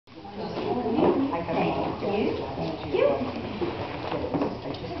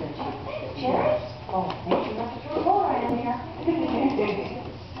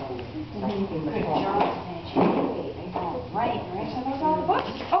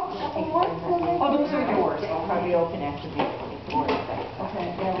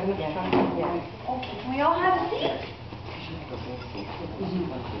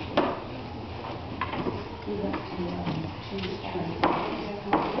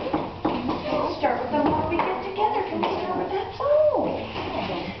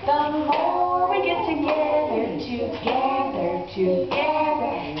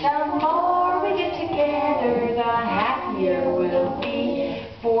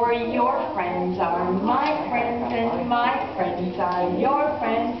For your friends are my friends, and my friends are your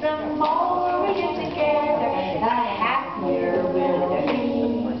friends. The more we get together, the happier we'll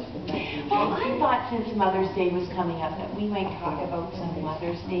be. Well, I thought since Mother's Day was coming up that we might talk about some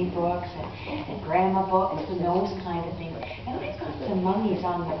Mother's Day books and grandma books and those kind of things. And I've got some mummies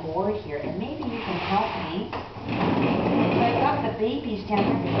on the board here, and maybe you can help me. So I've got the babies down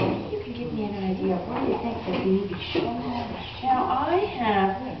here. Maybe you can give me an idea of what do you think the baby should go. Now I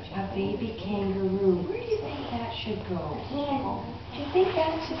have a baby kangaroo. Where do you think that should go? Do you think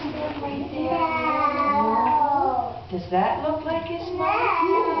that should go right there? No. Does that look like his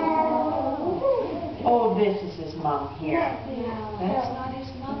mom? Oh, this is his mom here. That's not his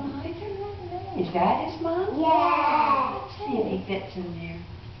mom either. Is that his mom? Yeah. Let's see if he fits in there.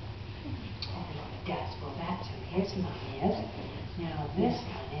 Oh, he does. Well, that's who his mom is. Now this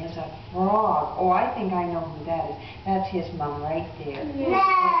one is a frog. Oh, I think I know who that is. That's his mom right there. No.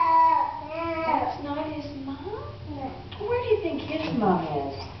 That's not his mom? No. Where do you think his mom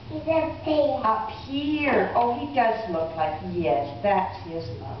is? He's up there. Up here. Oh, he does look like, yes, that's his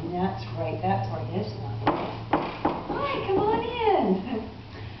mom. That's right. That's where his mom is. Hi, come on in.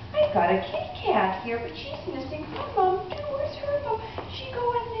 I've got a kitty cat here, but she's missing her mom too. Where's her mom? She go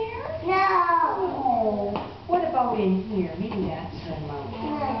in there? No. Oh. What about in here? Maybe that's her mom.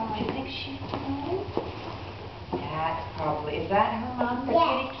 No. Do you think she knows? That's probably, is that her mom, the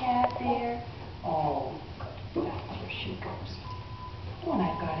Yeah. kitty cat there? Oh, good. That's where she goes. Oh, and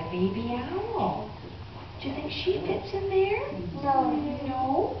I've got a baby owl. Do you think she fits in there? No.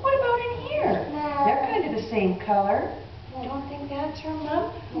 No? What about in here? No. They're kind of the same color. Don't think that's her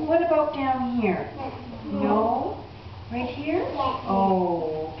mom? What about down here? No? Right here? Yeah.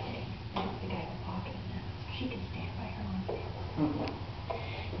 Oh, okay. I don't think I can pocket in that. She can stand by her own.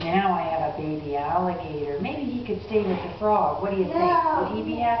 Now I have a baby alligator. Maybe he could stay with the frog. What do you think? No. Would he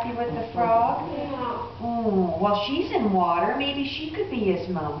be happy with the frog? No. Oh, well, she's in water. Maybe she could be his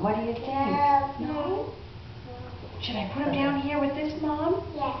mom. What do you think? No? Should I put him down here with this mom?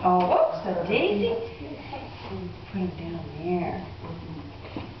 Yeah. Oh, whoops, a daisy. Put him down there.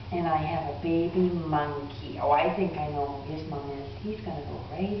 And I have a baby monkey. Oh, I think I know who his mom is. He's going to go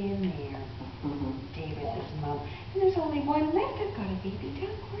right in there. Stay with his mom. And there's only one left. I've got a baby duck.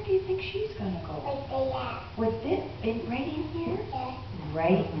 Where do you think she's going to go? Right there. With this, right in here? Yeah.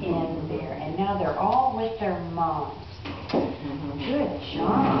 Right in there. And now they're all with their moms. Good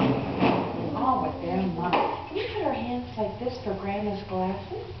job. All with their moms. Can you put our hands like this for Grandma's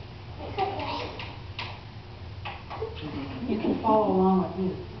glasses? You can follow along with me.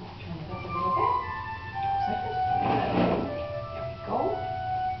 I'll turn it up a little bit. Just like this. There we go.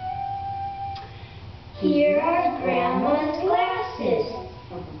 Here are Grandma's glasses.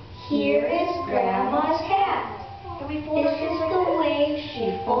 Here is Grandma's hat. Can we fold This our hands is like the this? way she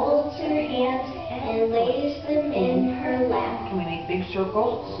folds her hands and lays them in her lap. Can we make big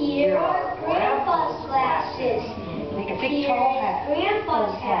circles? Here are Grandpa's glasses. Make a big Here tall is hat.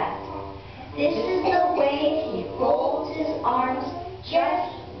 Grandpa's hat. This is the way he folds his arms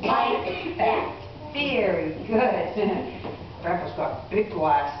just like that. Very good. Grandpa's got big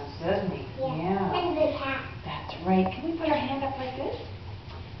glasses, doesn't he? Yeah. And the hat. That's right. Can we put our hand up like this?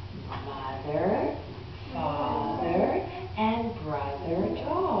 Mother, father, and brother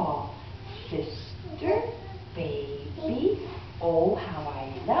tall. Sister, baby, oh how I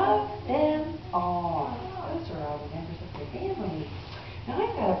love them all. Those are all members of the family. Now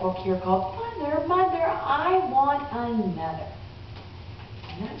I've got a book here called Mother, Mother, I Want Another.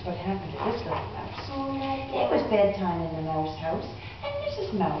 And that's what happened to this little mouse. It was bedtime in the mouse house, and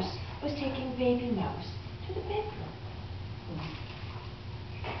Mrs. Mouse was taking baby mouse to the bedroom.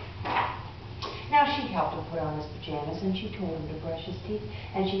 Now she helped him put on his pajamas, and she told him to brush his teeth,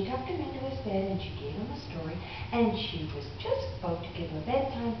 and she tucked him into his bed, and she gave him a story, and she was just about to give him a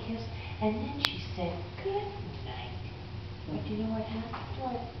bedtime kiss, and then she said, good night. But do you know what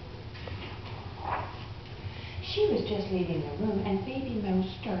happened? She was just leaving the room, and baby mouse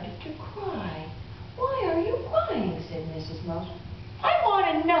started to cry. Why are you crying? Said Mrs. Mouse. I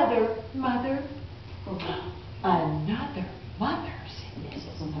want another mother. Another mother, said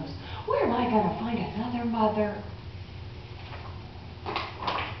Mrs. Mouse. Where am I going to find another mother?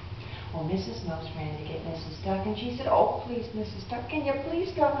 Well, Mrs. Mouse ran to get Mrs. Duck, and she said, oh, please, Mrs. Duck, can you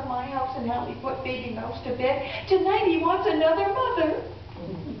please come to my house and help me put baby Mouse to bed? Tonight he wants another mother.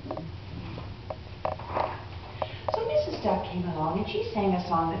 So Mrs. Duck came along, and she sang a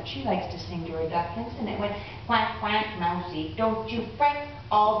song that she likes to sing to her ducklings, and it went, quack, quack, mousey, don't you fret,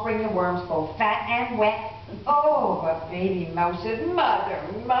 I'll bring the worms both fat and wet. Oh, but baby Mouse said, Mother,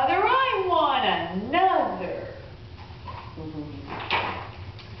 Mother, I want another.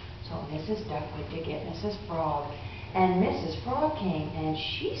 Mrs. Duck went to get Mrs. Frog. And Mrs. Frog came and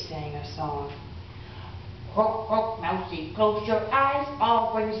she sang a song. Croak, croak, mousey, close your eyes,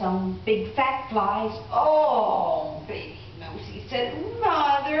 I'll bring some big fat flies. Oh, baby Mousey said,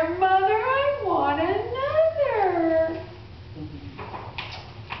 Mother, Mother, I want another.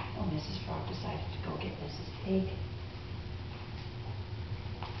 Well, Mrs. Frog decided to go get Mrs. Pig.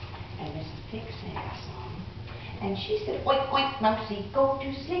 And Mrs. Pig sang a song. And she said, oink, oink, Mousey, go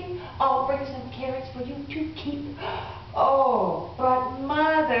to sleep. I'll bring some carrots for you to keep. Oh, but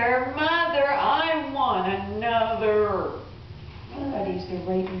Mother, Mother, I want another. Nobody's the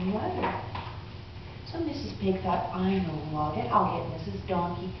right mother. So Mrs. Pig thought, I know about it. I'll get Mrs.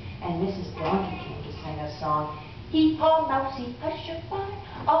 Donkey. And Mrs. Donkey came to sing a song. Hee-haw, Mousey, hush your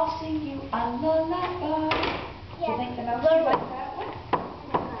pie. I'll sing you a lullaby. Do you think the mouse would like that one?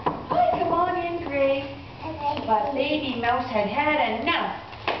 Hi, come on in, Gray. But baby mouse had had enough.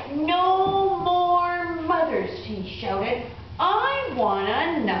 No more mothers, she shouted. I want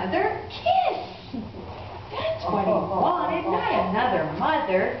another kiss. That's what he wanted, not another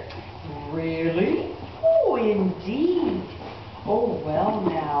mother. Really? Oh, indeed. Oh, well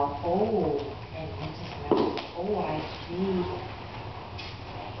now. Oh, and Mrs. Mouse. Oh, I see.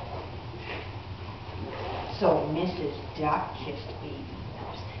 So Mrs. Duck kissed baby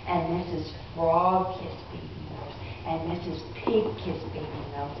mouse, and Mrs. Frog kissed baby mouse, and Mrs. Pig kissed baby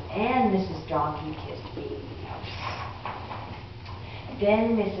mouse, and Mrs. Donkey kissed baby mouse.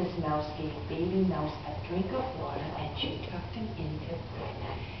 Then Mrs. Mouse gave baby mouse a drink of water, and she tucked him into bed,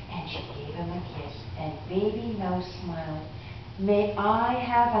 and she gave him a kiss, and baby mouse smiled. May I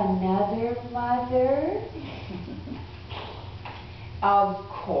have another, Mother? Of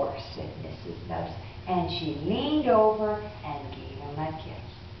course, said Mrs. Mouse, and she leaned over and gave him a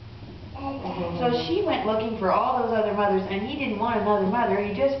kiss. So she went looking for all those other mothers, and he didn't want another mother,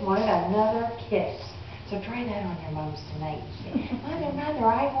 he just wanted another kiss. So try that on your moms tonight and say, Mother, Mother,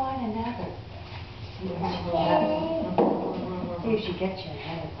 I want another. See if she gets you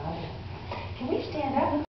another mother. Can we stand up?